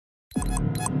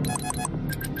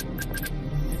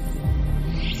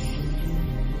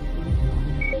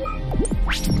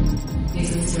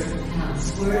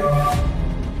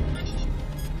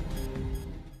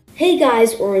Hey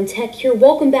guys, IrwinTech here.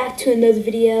 Welcome back to another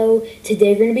video.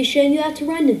 Today we're going to be showing you how to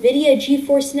run Nvidia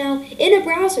GeForce now in a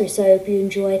browser, so I hope you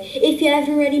enjoy. If you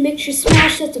haven't already, make sure to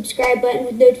smash that subscribe button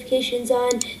with notifications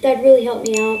on. That'd really help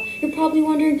me out. You're probably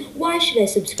wondering, why should I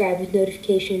subscribe with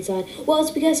notifications on? Well, it's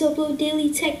because I upload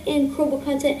daily tech and chromebook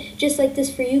content just like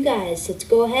this for you guys. Let's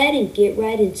go ahead and get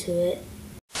right into it.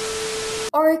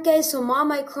 Alright guys, so I'm on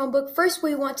my Chromebook. First what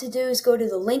you want to do is go to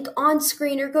the link on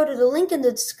screen or go to the link in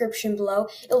the description below.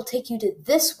 It'll take you to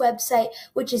this website,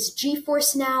 which is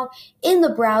GeForce Now in the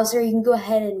browser. You can go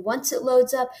ahead and once it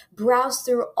loads up, browse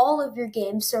through all of your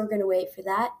games. So we're going to wait for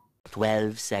that.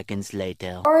 12 seconds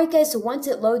later. Alright guys, so once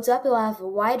it loads up, it'll have a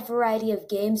wide variety of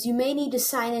games. You may need to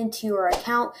sign into your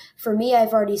account. For me,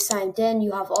 I've already signed in.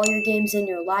 You have all your games in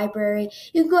your library.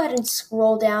 You can go ahead and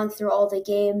scroll down through all the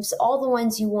games, all the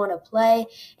ones you want to play.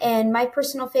 And my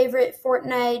personal favorite,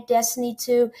 Fortnite, Destiny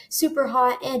 2, Super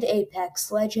Hot, and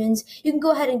Apex Legends. You can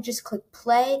go ahead and just click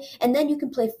play, and then you can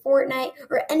play Fortnite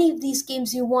or any of these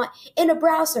games you want in a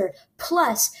browser.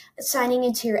 Plus, signing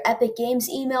into your Epic Games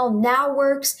email now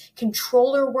works.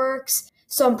 Controller works.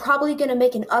 So I'm probably going to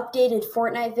make an updated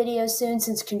Fortnite video soon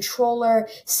since controller,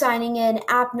 signing in,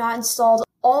 app not installed,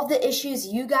 all the issues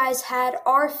you guys had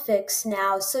are fixed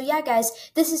now. So yeah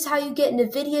guys, this is how you get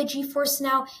Nvidia GeForce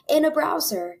Now in a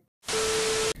browser.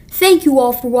 Thank you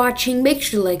all for watching. Make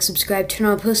sure to like, subscribe, turn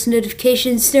on post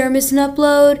notifications so you never miss an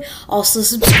upload. Also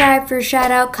subscribe for a shout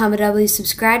out. Comment down below,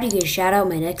 subscribe to get a shout out in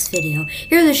my next video.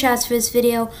 Here are the shouts for this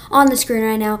video on the screen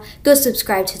right now. Go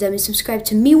subscribe to them and subscribe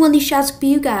to me. One of these shouts will be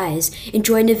you guys.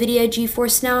 Enjoy Nvidia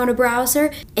GeForce Now on a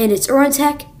browser. And it's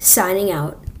IrwinTech signing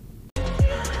out.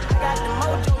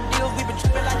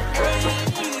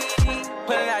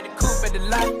 Put it out the coupe at the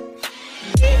light.